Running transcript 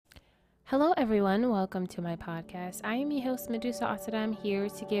Hello everyone, welcome to my podcast. I am your host Medusa Asadam, here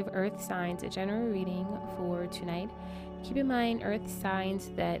to give Earth signs a general reading for tonight. Keep in mind, Earth signs,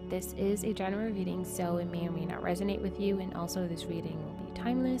 that this is a general reading, so it may or may not resonate with you, and also this reading will be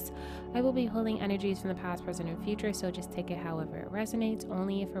timeless. I will be holding energies from the past, present, and future, so just take it however it resonates,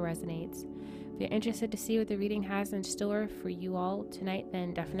 only if it resonates. If you're interested to see what the reading has in store for you all tonight,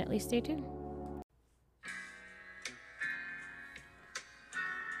 then definitely stay tuned.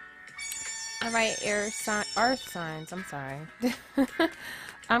 Alright, earth signs, I'm sorry.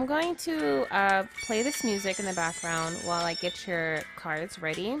 I'm going to play this music in the background while I get your cards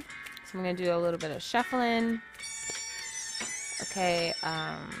ready. So I'm going to do a little bit of shuffling. Okay,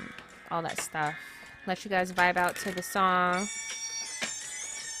 all that stuff. Let you guys vibe out to the song.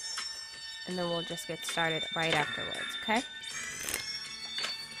 And then we'll just get started right afterwards, okay?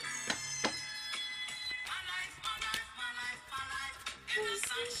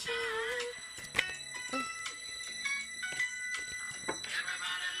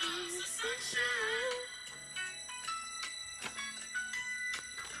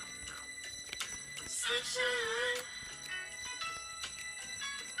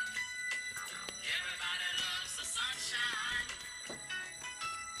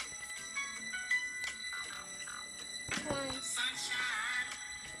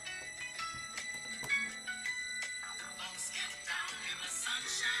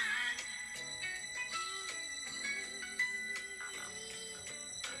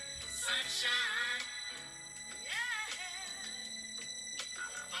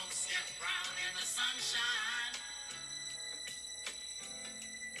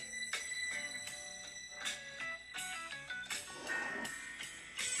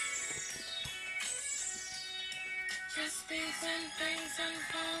 Just be some things and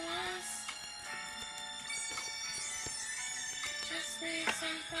flowers. Just be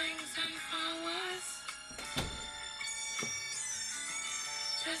some things and flowers.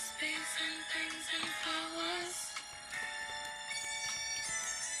 Just be some things and flowers.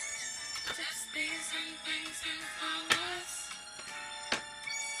 Just be some things and flowers.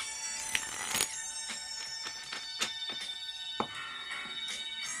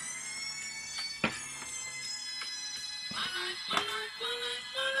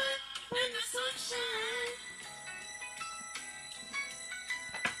 In the sunshine.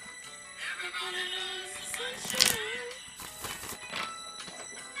 Everybody loves the sunshine.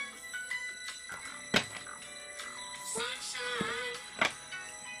 Sunshine.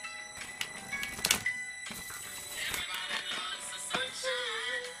 Everybody loves the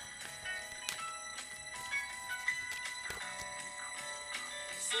sunshine.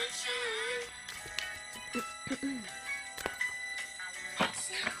 Sunshine.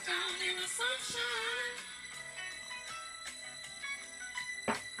 Sit down in the sunshine.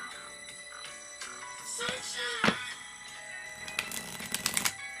 Sunshine.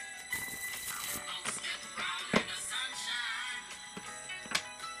 Folks get brown in the sunshine.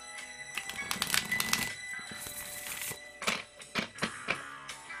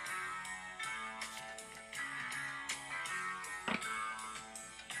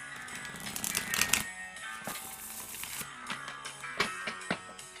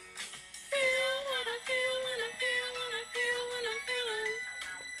 Feel what I feel when I feel what I feel when I'm feeling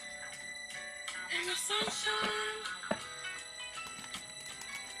in the sunshine.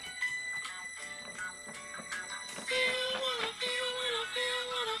 Feel what I feel when I feel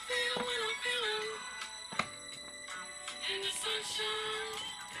what I feel when I'm feeling in the sunshine.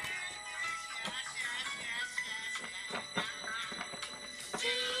 Do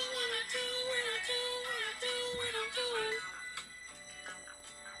what I do when I do what I do when I'm doing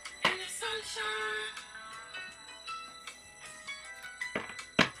in the sunshine.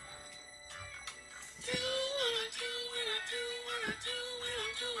 Do what I do when I do what I do when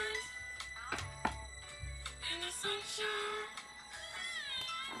I'm doing in the sunshine.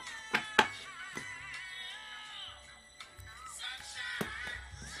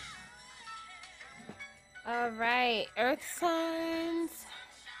 Alright, earth signs.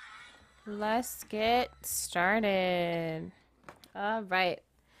 Let's get started. Alright.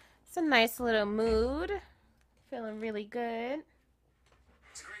 It's a nice little mood. Feeling really good.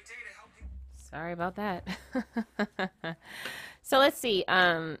 It's a great day to help you. Sorry about that. So let's see.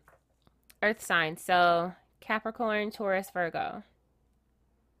 Earth signs. So Capricorn, Taurus, Virgo.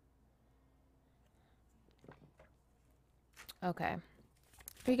 Okay.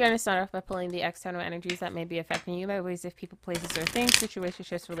 We're going to start off by pulling the external energies that may be affecting you by ways of people, places, or things,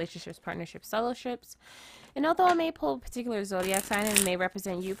 situationships, relationships, partnerships, fellowships. And although I may pull a particular zodiac sign and it may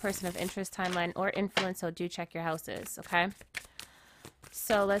represent you, person of interest, timeline, or influence, so do check your houses, okay?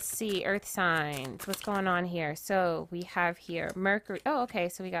 So let's see, earth signs. What's going on here? So we have here Mercury. Oh, okay.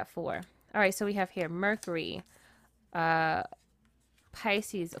 So we got 4. All right. So we have here Mercury, uh,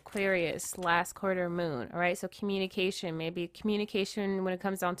 Pisces, Aquarius, last quarter moon. All right. So communication, maybe communication when it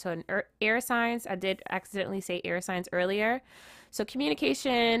comes down to an air signs. I did accidentally say air signs earlier. So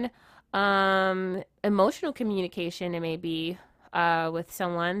communication, emotional communication, it may be with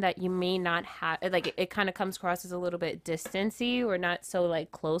someone that you may not have, like it kind of comes across as a little bit distancy or not so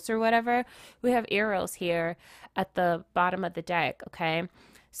like close or whatever. We have Eros here at the bottom of the deck. Okay,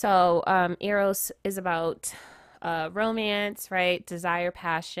 so Eros is about romance, right? Desire,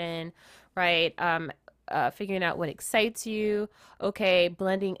 passion, right? Figuring out what excites you. Okay,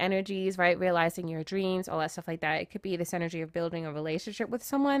 blending energies, right? Realizing your dreams, all that stuff like that. It could be this energy of building a relationship with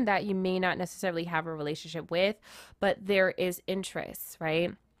someone that you may not necessarily have a relationship with, but there is interest,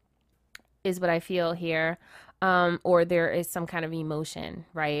 right? Is what I feel here. Or there is some kind of emotion,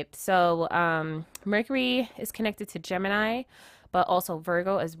 right? So Mercury is connected to Gemini, but also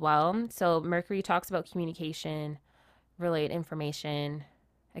Virgo as well. So Mercury talks about communication, relate information,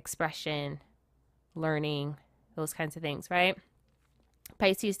 expression, learning, those kinds of things, right?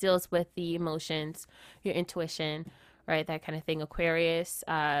 Pisces deals with the emotions, your intuition, right? That kind of thing. Aquarius,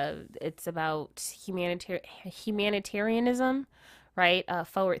 it's about humanitarianism, right?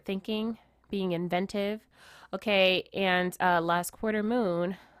 Forward thinking, being inventive. Okay, and last quarter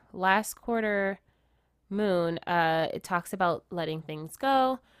moon, it talks about letting things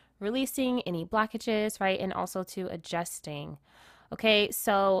go, releasing any blockages, right? And also to adjusting. Okay,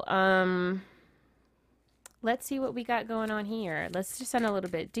 so let's see what we got going on here. Let's descend a little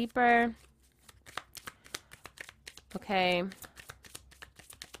bit deeper. Okay.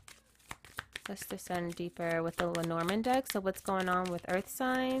 Let's descend deeper with the Lenormand deck. So what's going on with earth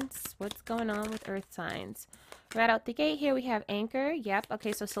signs? What's going on with earth signs? Right out the gate here we have anchor. Yep.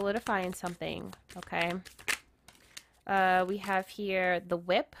 Okay, so solidifying something. Okay. We have here the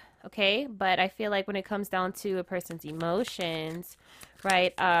whip. Okay, but I feel like when it comes down to a person's emotions,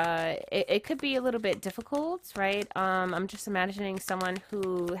 right, it could be a little bit difficult, right? I'm just imagining someone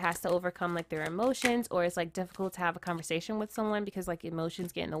who has to overcome like their emotions, or it's like difficult to have a conversation with someone because like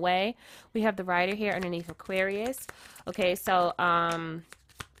emotions get in the way. We have the rider here underneath Aquarius. Okay, so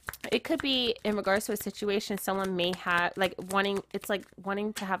it could be in regards to a situation someone may have like wanting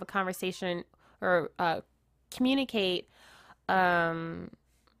to have a conversation or communicate,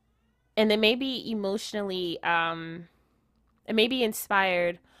 and it may be emotionally it may be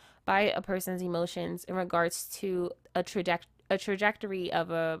inspired by a person's emotions in regards to a trajectory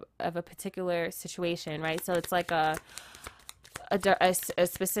of a particular situation, right? So it's like a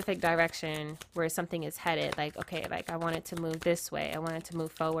specific direction where something is headed. Like, okay, like I want it to move this way. I want it to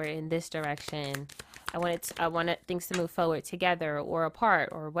move forward in this direction. I wanted things to move forward together or apart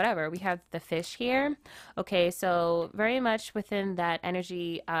or whatever. We have the fish here. Okay, so very much within that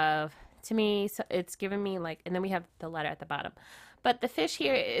energy of, to me, so it's giving me like, and then we have the letter at the bottom. But the fish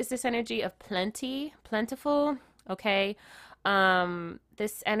here is this energy of plenty, plentiful. Okay,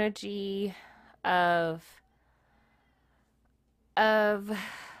 this energy of of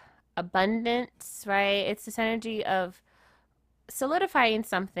abundance, right? It's this energy of solidifying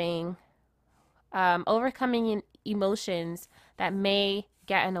something, overcoming emotions that may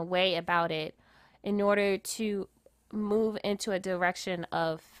get in the way about it in order to move into a direction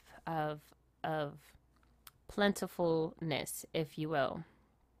of of plentifulness, if you will.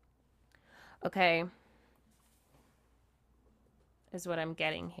 Okay, is what I'm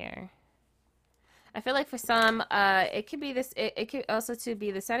getting here. I feel like for some, it could be this. It could also to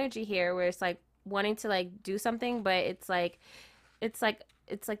be this energy here, where it's like wanting to like do something, but it's like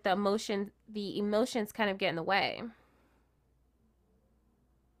the emotions kind of get in the way.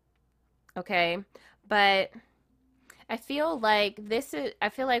 Okay, but I feel like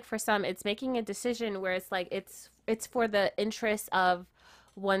for some, it's making a decision where it's like it's for the interest of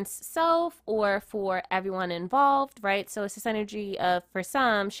one's self or for everyone involved, right? So it's this energy of, for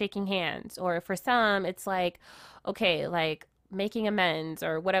some, shaking hands, or for some it's like, okay, like making amends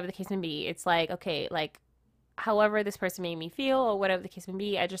or whatever the case may be. It's like, okay, like however this person made me feel or whatever the case may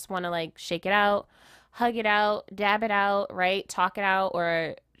be, I just want to like shake it out, hug it out, dab it out, right? Talk it out,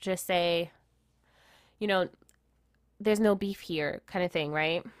 or just say, you know, there's no beef here kind of thing,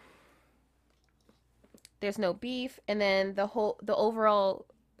 right? There's no beef, and then the overall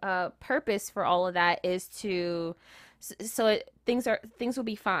purpose for all of that is to things will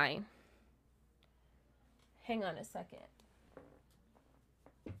be fine. Hang on a second.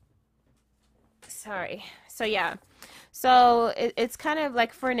 Sorry. So yeah. So it's kind of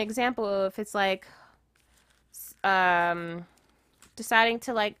like, for an example, if it's like um deciding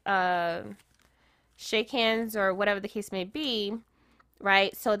to like shake hands or whatever the case may be,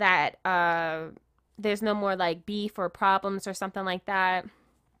 right? So that there's no more like beef or problems or something like that.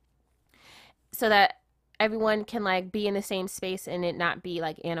 So that everyone can like be in the same space and it not be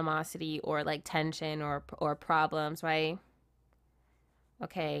like animosity or like tension or problems, right?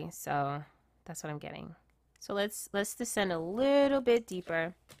 Okay, so that's what I'm getting. So let's descend a little bit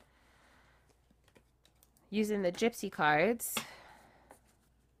deeper using the gypsy cards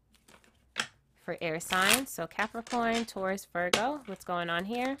for air signs. So Capricorn, Taurus, Virgo. What's going on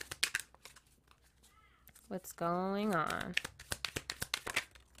here? What's going on?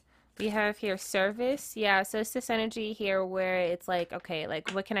 We have here service. Yeah, so it's this energy here where it's like, okay,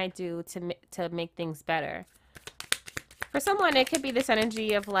 like what can I do to make things better? For someone, it could be this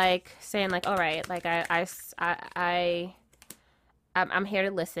energy of like saying like, all right, like I'm here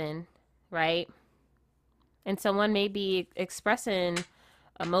to listen, right? And someone may be expressing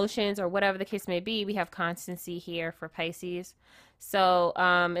emotions or whatever the case may be. We have constancy here for Pisces. So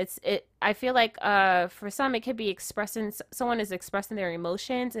I feel like for some it could be expressing, someone is expressing their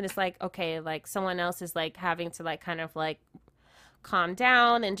emotions and it's like, okay, like someone else is like having to like kind of like calm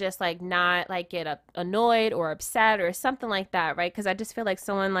down and just like not like get annoyed or upset or something like that, right? Because I just feel like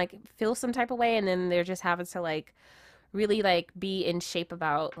someone like feels some type of way and then they're just having to like really like be in shape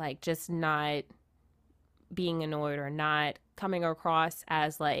about like just not being annoyed or not coming across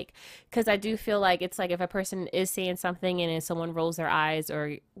as like, because I do feel like it's like if a person is saying something and then someone rolls their eyes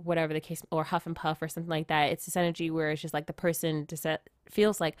or whatever the case, or huff and puff or something like that, it's this energy where it's just like the person just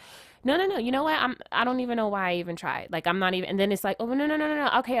feels like, no, you know what, I don't even know why I even tried, like I'm not even, and then it's like, oh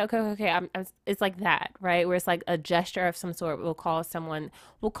no, okay, it's like that, right, where it's like a gesture of some sort will cause someone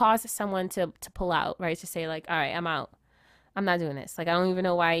to pull out, right, to say like, all right, I'm out, I'm not doing this. Like, I don't even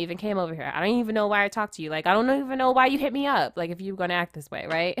know why I even came over here. I don't even know why I talked to you. Like, I don't even know why you hit me up. Like, if you're going to act this way,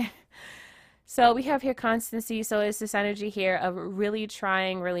 right? So we have here constancy. So it's this energy here of really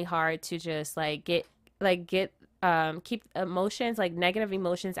trying really hard to just like keep emotions, like negative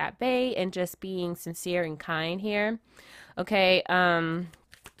emotions at bay and just being sincere and kind here. Okay.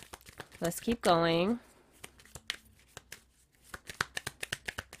 Let's keep going.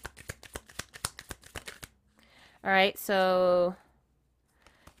 All right, so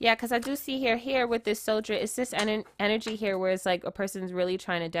yeah, because I do see here with this soldier, it's this energy here where it's like a person's really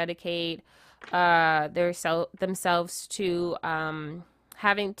trying to dedicate themselves to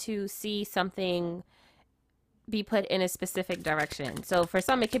having to see something be put in a specific direction. So for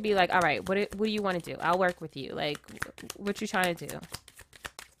some, it could be like, all right, what do you want to do? I'll work with you. Like, what you trying to do?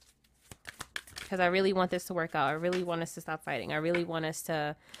 Because I really want this to work out. I really want us to stop fighting. I really want us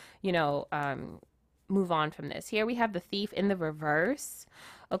to, you know, move on from this. Here we have the thief in the reverse.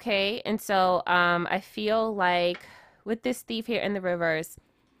 Okay, and so I feel like with this thief here in the reverse,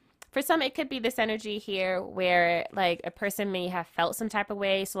 for some it could be this energy here where like a person may have felt some type of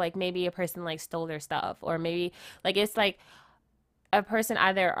way. So like maybe a person like stole their stuff, or maybe like it's like a person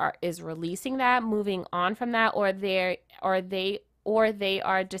either is releasing that, moving on from that, or they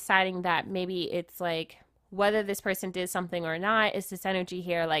are deciding that maybe it's like whether this person did something or not. Is this energy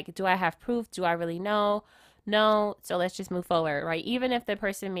here like, do I have proof? Do I really know? No, so let's just move forward, right? Even if the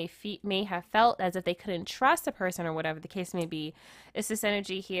person may have felt as if they couldn't trust the person or whatever the case may be, it's this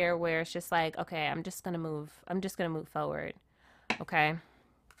energy here where it's just like, okay, I'm just gonna move forward. Okay.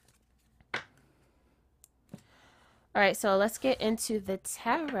 All right, so let's get into the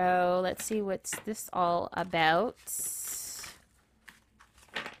tarot. Let's see what's this all about.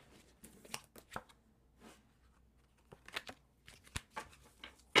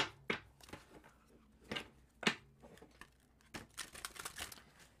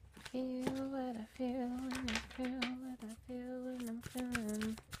 Feel what I feel when I feel what I feel when I'm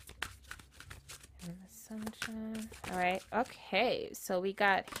feeling in the sunshine. All right, okay, so we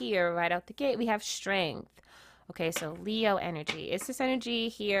got here right out the gate, we have strength. Okay, so Leo energy. It's this energy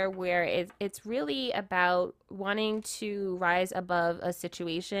here where it's really about wanting to rise above a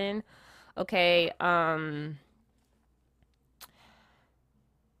situation. Okay,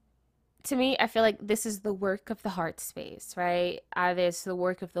 to me, I feel like this is the work of the heart space, right? Either it's the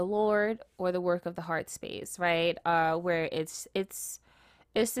work of the Lord or the work of the heart space, right? Where it's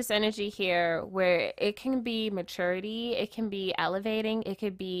this energy here where it can be maturity, it can be elevating, it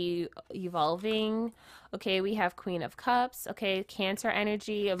could be evolving. Okay, we have Queen of Cups. Okay, Cancer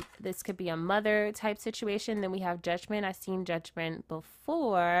energy. This could be a mother type situation. Then we have Judgment. I've seen Judgment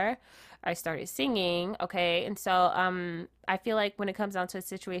before I started singing. Okay, and so I feel like when it comes down to a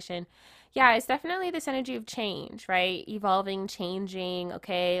situation, yeah, it's definitely this energy of change, right? Evolving, changing.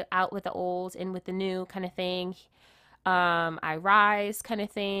 Okay, out with the old, in with the new kind of thing. I rise kind of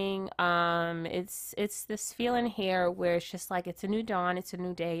thing. It's this feeling here where it's just like it's a new dawn, it's a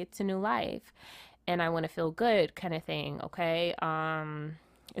new day, it's a new life, and I want to feel good kind of thing. Okay,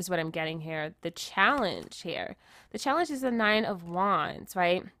 is what I'm getting here. The challenge here, the challenge is the Nine of Wands,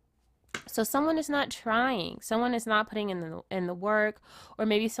 right? So someone is not trying, someone is not putting in the work, or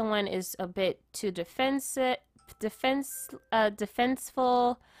maybe someone is a bit too defensive.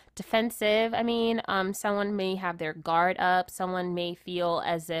 I mean, someone may have their guard up. Someone may feel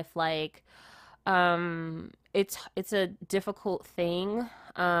as if like it's a difficult thing.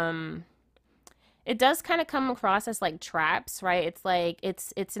 It does kind of come across as like traps, right? It's like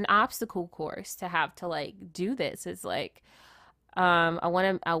it's an obstacle course to have to like do this. It's like I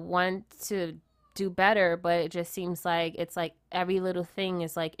want to do better, but it just seems like it's like every little thing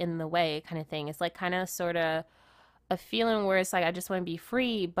is like in the way kind of thing. It's like kind of sort of a feeling where it's like I just want to be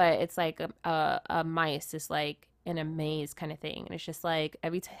free, but it's like a mice is like in a maze kind of thing, and it's just like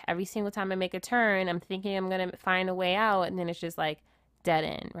every single time I make a turn, I'm thinking I'm gonna find a way out, and then it's just like dead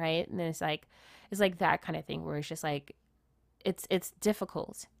end, right? And then it's like that kind of thing where it's just like it's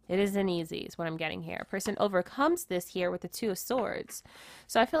difficult. It isn't easy, is what I'm getting here. A person overcomes this here with the Two of Swords.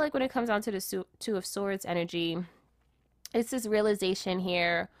 So I feel like when it comes down to the Two of Swords energy, it's this realization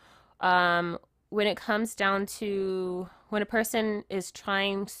here. When it comes down to when a person is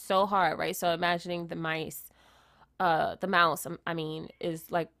trying so hard, right? So imagining the mouse, I mean,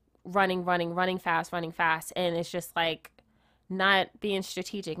 is like running fast, and it's just like not being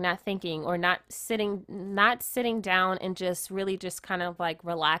strategic, not thinking, or not sitting down and just really just kind of like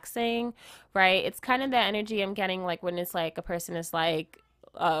relaxing, right? It's kind of the energy I'm getting like when it's like a person is like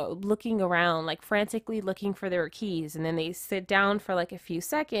looking around, like frantically looking for their keys, and then they sit down for like a few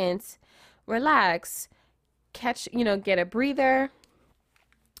seconds, relax, catch, get a breather,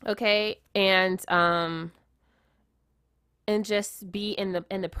 okay, and just be in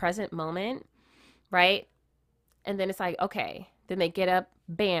the present moment, right? And then it's like, okay, then they get up,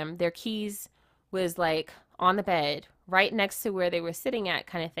 bam, their keys was like on the bed right next to where they were sitting at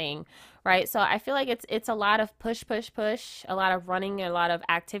kind of thing, right? So I feel like it's a lot of push, a lot of running, a lot of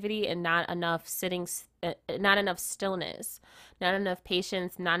activity, and not enough sitting, not enough stillness, not enough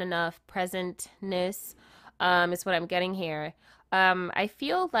patience, not enough presentness, is what I'm getting here. I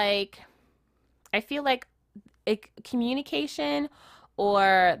feel like communication,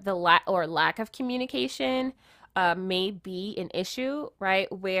 or or lack of communication, may be an issue, right?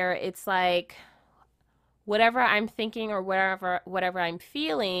 Where it's like whatever I'm thinking, or whatever I'm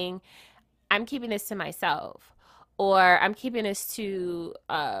feeling, I'm keeping this to myself, or I'm keeping this to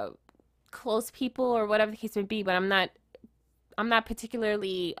close people, or whatever the case may be. But I'm not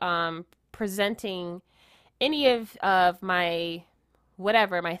particularly presenting any of my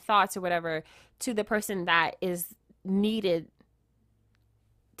whatever, my thoughts or whatever, to the person that is needed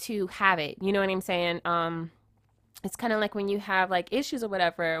to have it. You know what I'm saying? It's kind of like when you have like issues or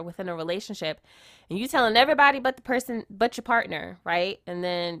whatever within a relationship, and you telling everybody but the person, but your partner, right?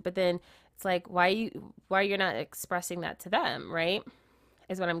 But then it's like, why you're not expressing that to them, right?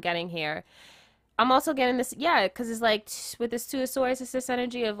 Is what I'm getting here. I'm also getting this, yeah, because it's like with this Two of Swords, it's this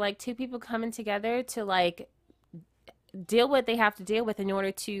energy of like two people coming together to like deal what they have to deal with in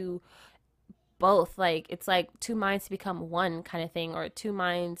order to both, like, it's like two minds become one kind of thing, or two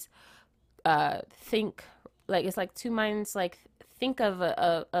minds think, like it's like two minds like think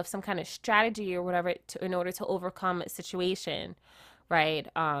of some kind of strategy or whatever in order to overcome a situation, right?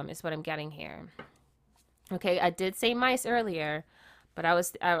 Is what I'm getting here. Okay, I did say mice earlier, but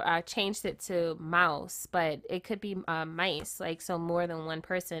I changed it to mouse, but it could be mice, like, so more than one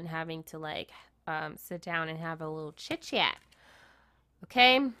person having to like sit down and have a little chit chat.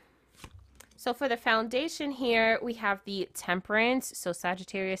 Okay. So for the foundation here, we have the Temperance. So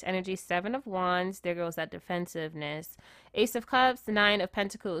Sagittarius energy, Seven of Wands. There goes that defensiveness. Ace of Cups, the Nine of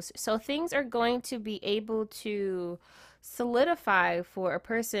Pentacles. So things are going to be able to solidify for a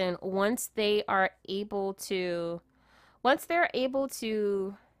person once they're able to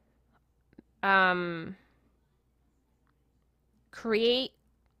create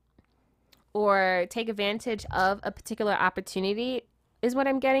or take advantage of a particular opportunity, is what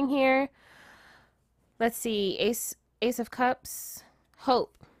I'm getting here. Let's see, Ace of Cups,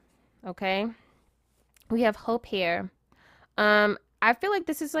 hope. Okay, we have hope here. I feel like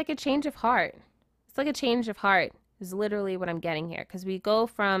this is like a change of heart. It's like a change of heart is literally what I'm getting here, because we go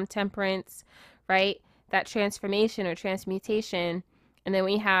from Temperance, right? That transformation or transmutation, and then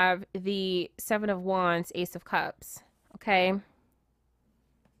we have the Seven of Wands, Ace of Cups. Okay.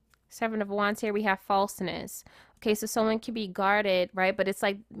 Seven of Wands here, we have falseness. Okay, so someone can be guarded, right? But it's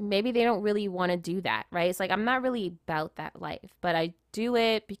like maybe they don't really want to do that, right? It's like I'm not really about that life, but I do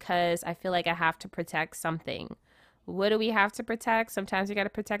it because I feel like I have to protect something. What do we have to protect? Sometimes we got to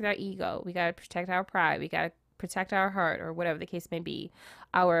protect our ego. We got to protect our pride. We got to protect our heart, or whatever the case may be.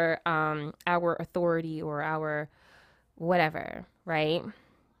 Our authority, or our whatever, right?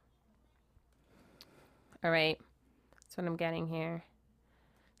 All right. That's what I'm getting here.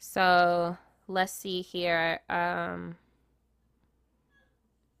 So let's see here. At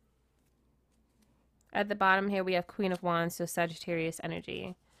the bottom here, we have Queen of Wands, so Sagittarius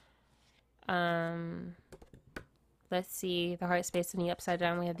energy. Let's see, the heart space in the upside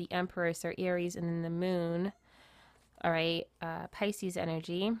down, we have the Emperor, so Aries, and then the Moon. All right, Pisces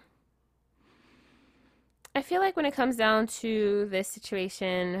energy. I feel like when it comes down to this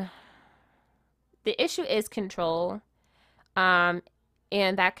situation, the issue is control.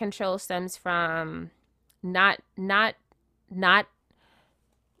 And that control stems from not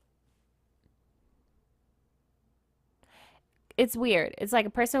it's weird. It's like a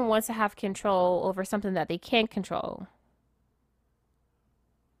person wants to have control over something that they can't control.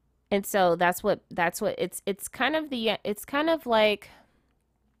 And so that's what it's kind of like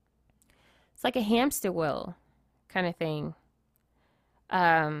it's like a hamster wheel kind of thing.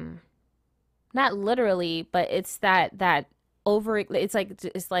 Um Not literally, but it's that over it's like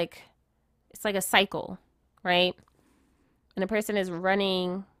a cycle, right? And a person is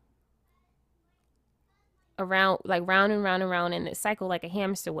running around, like round and round and round in this cycle like a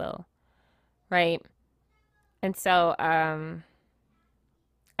hamster wheel, right? And so I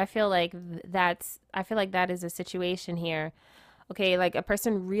feel like that is a situation here. Okay, like a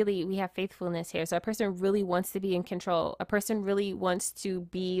person really, we have faithfulness here. So a person really wants to be in control. A person really wants to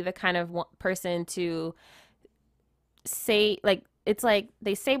be the kind of person to say, like, it's like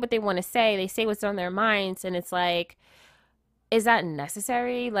they say what they want to say, they say what's on their minds, and it's like, is that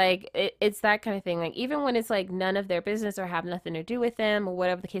necessary? Like, it's that kind of thing. Like, even when it's like none of their business or have nothing to do with them or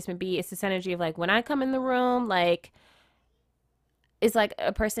whatever the case may be, it's this energy of like, when I come in the room, like, it's like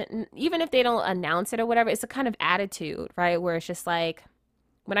a person, even if they don't announce it or whatever, it's a kind of attitude, right? Where it's just like,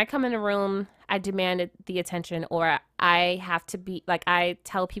 when I come in a room, I demand the attention, or I have to be like, I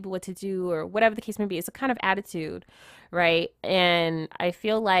tell people what to do, or whatever the case may be. It's a kind of attitude, right? And I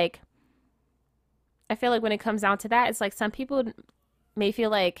feel like when it comes down to that, it's like some people may feel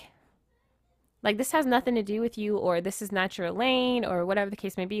like this has nothing to do with you, or this is not your lane, or whatever the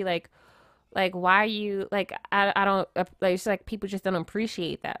case may be. Like why are you like, I don't like, it's like people just don't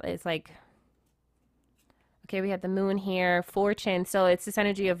appreciate that. It's like, okay, we have the Moon here, Fortune. So it's this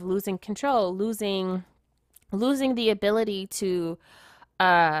energy of losing control, losing the ability to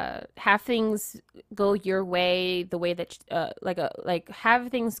have things go your way, the way that like have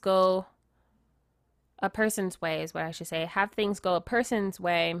things go a person's way is what I should say. Have things go a person's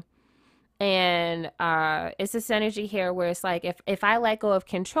way. And it's this energy here where it's like, if I let go of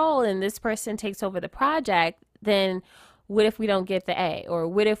control and this person takes over the project, then what if we don't get the A? Or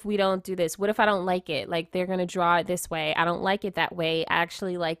what if we don't do this? What if I don't like it? Like, they're going to draw it this way. I don't like it that way. I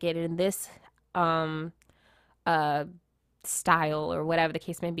actually like it in this um uh style, or whatever the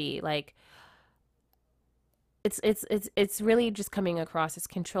case may be. Like, it's really just coming across as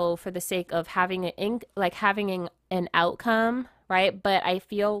control for the sake of having an outcome, right? But I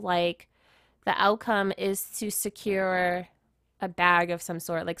feel like the outcome is to secure a bag of some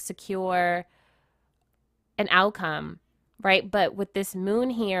sort, like secure an outcome, right? But with this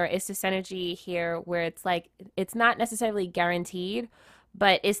Moon here, it's this energy here where it's like, it's not necessarily guaranteed,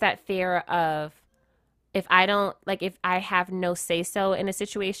 but it's that fear of, if I don't, like, if I have no say so in a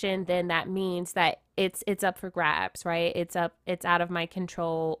situation, then that means that it's up for grabs, right? It's out of my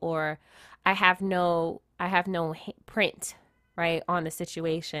control, or I have no print, right, on the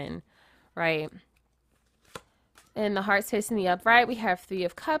situation, right? In the heart space in the upright, we have Three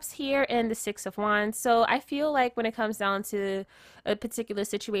of Cups here and the Six of Wands. So I feel like when it comes down to a particular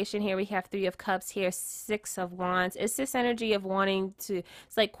situation here, we have Three of Cups here, Six of Wands. It's this energy of wanting to,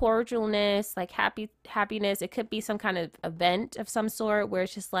 it's like cordialness, like happiness. It could be some kind of event of some sort where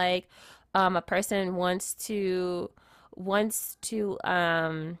it's just like a person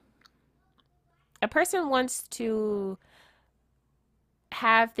a person wants to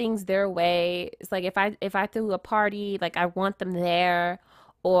have things their way. It's like, if I threw a party, like, I want them there,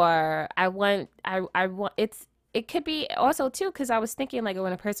 or I want it could be also too, because I was thinking, like,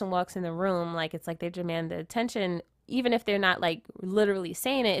 when a person walks in the room, like, it's like they demand the attention, even if they're not like literally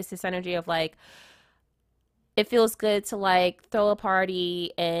saying it. It's this energy of like, it feels good to like throw a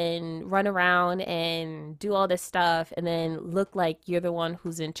party and run around and do all this stuff and then look like you're the one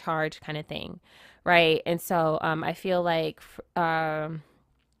who's in charge kind of thing, right? And so I feel like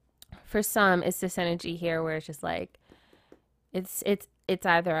for some it's this energy here where it's just like it's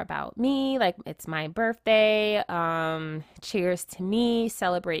either about me, like it's my birthday, cheers to me,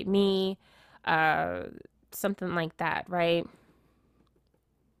 celebrate me, uh something like that, right?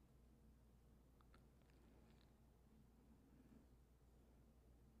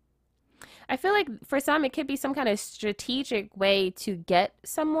 I feel like for some it could be some kind of strategic way to get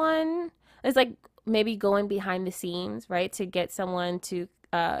someone. It's like maybe going behind the scenes, right? To get someone to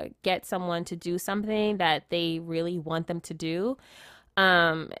do something that they really want them to do.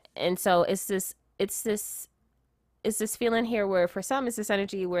 And so it's this feeling here where for some it's this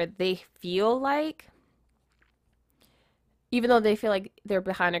energy where they feel like even though they feel like they're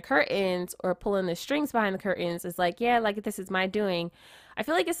behind the curtains or pulling the strings behind the curtains, it's like, yeah, like this is my doing. I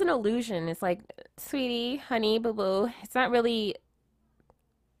feel like it's an illusion. It's like, sweetie, honey, boo boo, it's not really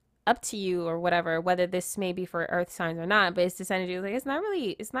up to you or whatever, whether this may be for earth signs or not, but it's this energy like it's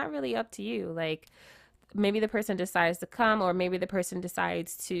not really up to you. Like maybe the person decides to come or maybe the person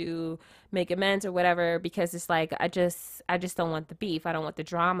decides to make amends or whatever because it's like I just don't want the beef. I don't want the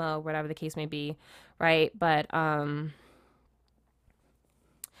drama or whatever the case may be, right? But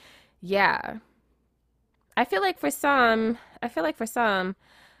yeah. I feel like for some,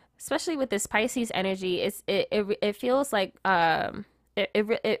 especially with this Pisces energy, it feels like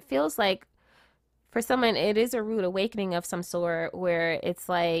it feels like for someone it is a rude awakening of some sort where it's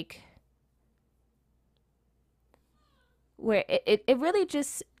like where it really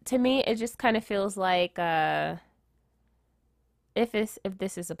just to me it just kind of feels like if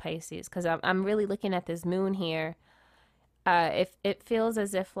this is a Pisces because I'm really looking at this moon here. If it feels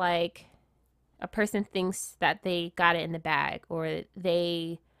as if like a person thinks that they got it in the bag or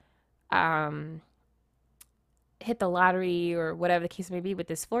they um hit the lottery or whatever the case may be with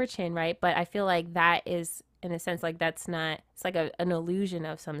this fortune, right? But I feel like that is in a sense like that's not it's like an illusion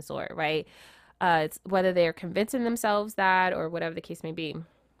of some sort, right? It's whether they're convincing themselves that or whatever the case may be.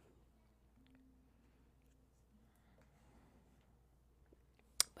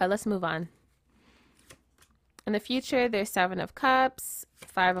 But let's move on. In the future, there's Seven of Cups,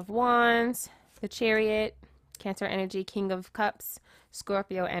 Five of Wands, the Chariot, Cancer energy, King of Cups,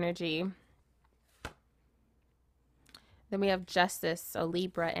 Scorpio energy. Then we have Justice, a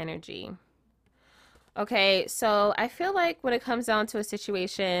Libra energy. Okay, so I feel like when it comes down to a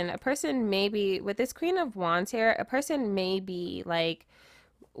situation, a person may be, with this Queen of Wands here, a person may be like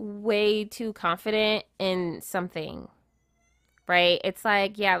way too confident in something, right? It's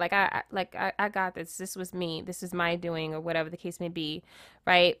like, yeah, I got this. This was me. This is my doing, or whatever the case may be,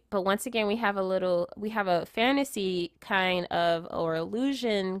 right? But once again, we have a fantasy kind of or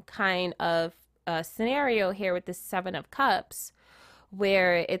illusion kind of scenario here with the Seven of Cups,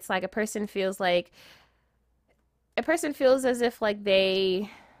 where it's like a person feels as if like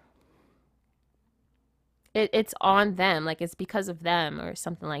it's on them, like it's because of them or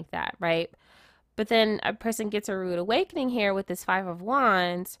something like that, right? But then a person gets a rude awakening here with this Five of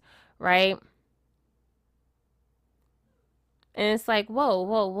Wands, right? And it's like,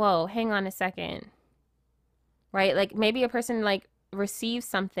 whoa, hang on a second, right? Like maybe a person like receives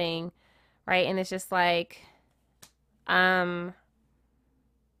something, right? And it's just like, um,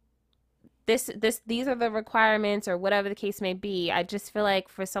 these are the requirements or whatever the case may be. I just feel like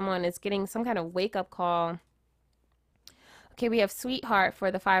for someone it's getting some kind of wake up call. Okay, we have Sweetheart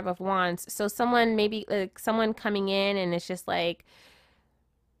for the Five of Wands. So someone maybe like someone coming in and it's like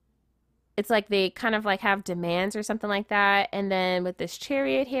they kind of like have demands or something like that. And then with this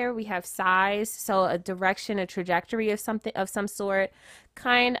Chariot here, we have size, so a direction, a trajectory of something of some sort,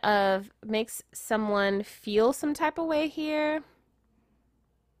 kind of makes someone feel some type of way here.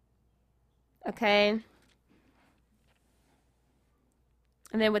 Okay,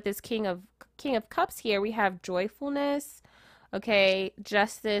 and then with this King of Cups here, we have joyfulness. Okay,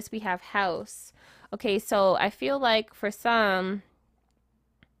 justice. We have house. Okay, so I feel like for some,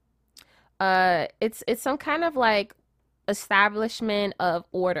 it's some kind of like establishment of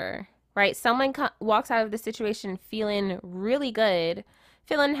order, right? Someone walks out of the situation feeling really good,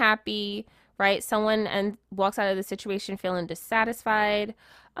 feeling happy, right? Someone and walks out of the situation feeling dissatisfied.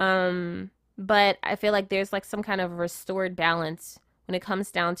 But I feel like there's like some kind of restored balance when it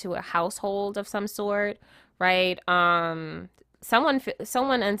comes down to a household of some sort, right? Someone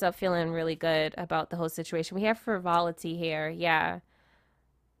ends up feeling really good about the whole situation. We have frivolity here, yeah.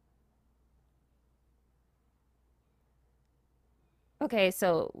 Okay,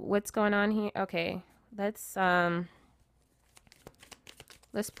 so what's going on here? Okay, let's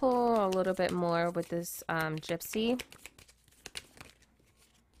pull a little bit more with this gypsy.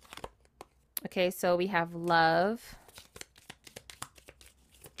 Okay, so we have love,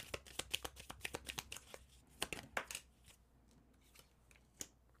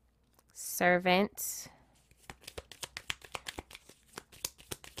 servant,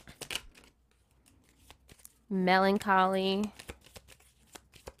 melancholy.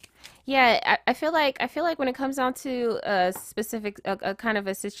 Yeah, I feel like when it comes down to a specific a kind of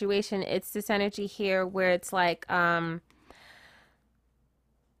a situation, it's this energy here where it's like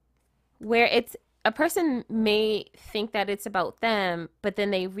where it's a person may think that it's about them, but then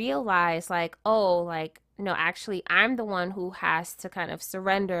they realize like, oh, like no, actually I'm the one who has to kind of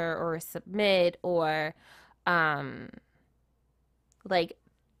surrender or submit or um like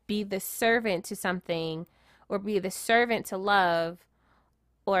be the servant to something or be the servant to love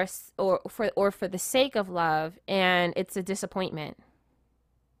or for the sake of love, and it's a disappointment.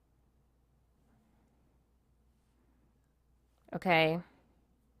 Okay,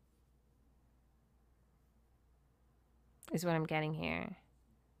 is what I'm getting here.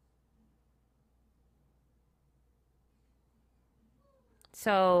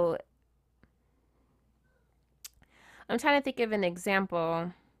 So I'm trying to think of an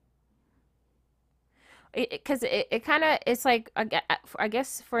example because it kind of it's like I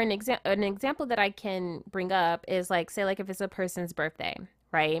guess for an example that I can bring up is like say like if it's a person's birthday,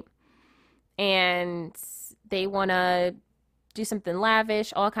 right? And they want to do something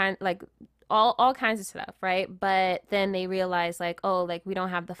lavish, all kinds of stuff, right? But then they realize like, oh, like we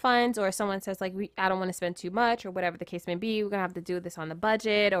don't have the funds, or someone says like I don't want to spend too much, or whatever the case may be. We're gonna have to do this on the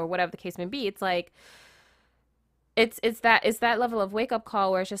budget, or whatever the case may be. It's like it's that level of wake up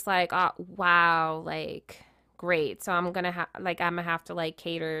call where it's just like, oh wow, like great. So I'm gonna have to like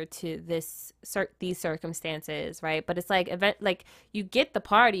cater to these circumstances, right? But it's like event like you get the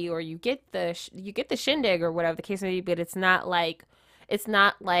party or you get the shindig or whatever the case may be, but it's not like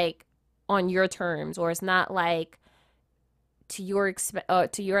on your terms, or it's not like to your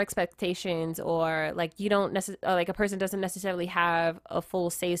expectations, or like you don't necessarily like a person doesn't necessarily have a full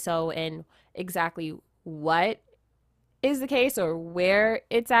say so in exactly what is the case or where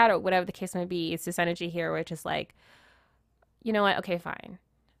it's at or whatever the case may be. It's this energy here where it's just like, you know what? Okay, fine.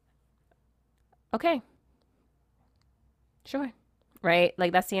 Okay, sure. Right?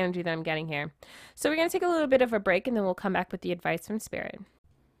 Like that's the energy that I'm getting here. So we're going to take a little bit of a break and then we'll come back with the advice from Spirit.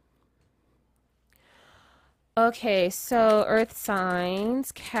 Okay, so earth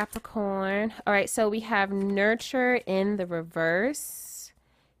signs, Capricorn. All right, so we have nurture in the reverse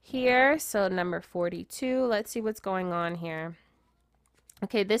here. So number 42. Let's see what's going on here.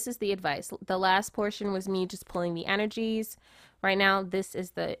 Okay, this is the advice. The last portion was me just pulling the energies. Right now, this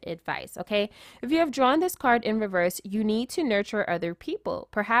is the advice, okay? If you have drawn this card in reverse, you need to nurture other people.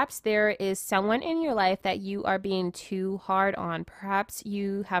 Perhaps there is someone in your life that you are being too hard on. Perhaps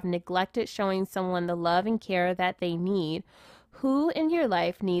you have neglected showing someone the love and care that they need. Who in your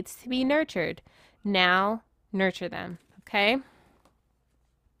life needs to be nurtured? Now, nurture them, okay?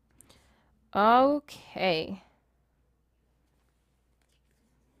 Okay.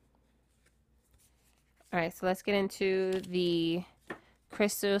 All right, so let's get into the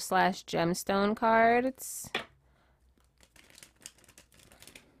crystal slash gemstone cards.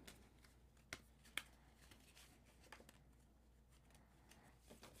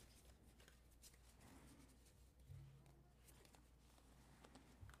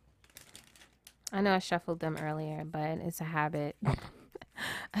 I know I shuffled them earlier, but it's a habit.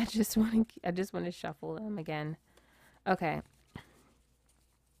 I just want to shuffle them again. Okay.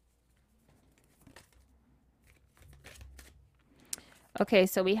 Okay,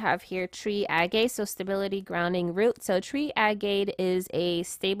 so we have here tree agate, so stability, grounding, root. So tree agate is a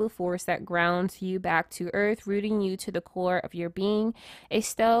stable force that grounds you back to earth, rooting you to the core of your being. A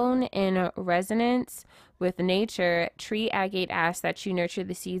stone in resonance with nature, tree agate asks that you nurture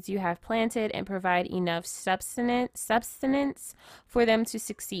the seeds you have planted and provide enough substance for them to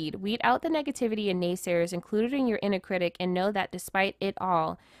succeed. Weed out the negativity and naysayers, including your inner critic, and know that despite it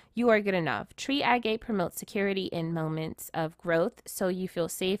all, you are good enough. Tree agate promotes security in moments of growth, so you feel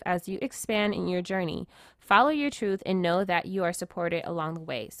safe as you expand in your journey. Follow your truth and know that you are supported along the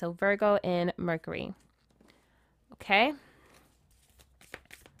way. So Virgo and Mercury. Okay.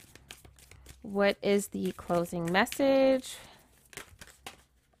 What is the closing message?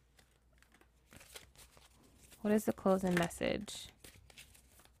 What is the closing message?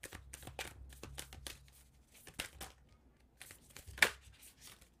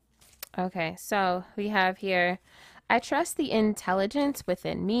 Okay, so we have here, I trust the intelligence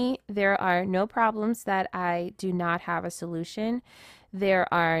within me. There are no problems that I do not have a solution.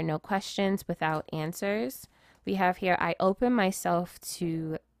 There are no questions without answers. We have here, I open myself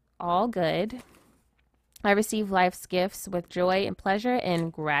to all good. I receive life's gifts with joy and pleasure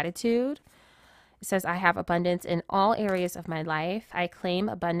and gratitude. It says, I have abundance in all areas of my life. I claim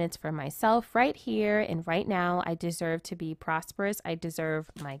abundance for myself right here and right now. I deserve to be prosperous. I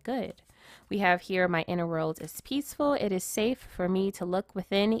deserve my good. We have here, my inner world is peaceful. It is safe for me to look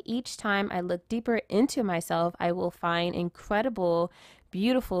within. Each time I look deeper into myself, I will find incredible,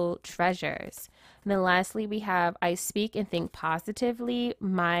 beautiful treasures. And then lastly, we have, I speak and think positively.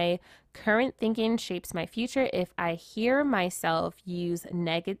 My current thinking shapes my future. If I hear myself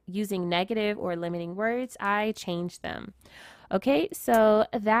using negative or limiting words, I change them. Okay, so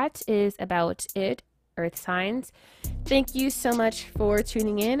that is about it, Earth signs. Thank you so much for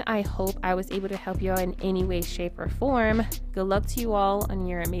tuning in. I hope I was able to help you out in any way, shape, or form. Good luck to you all on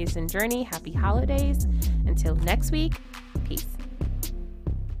your amazing journey. Happy holidays. Until next week,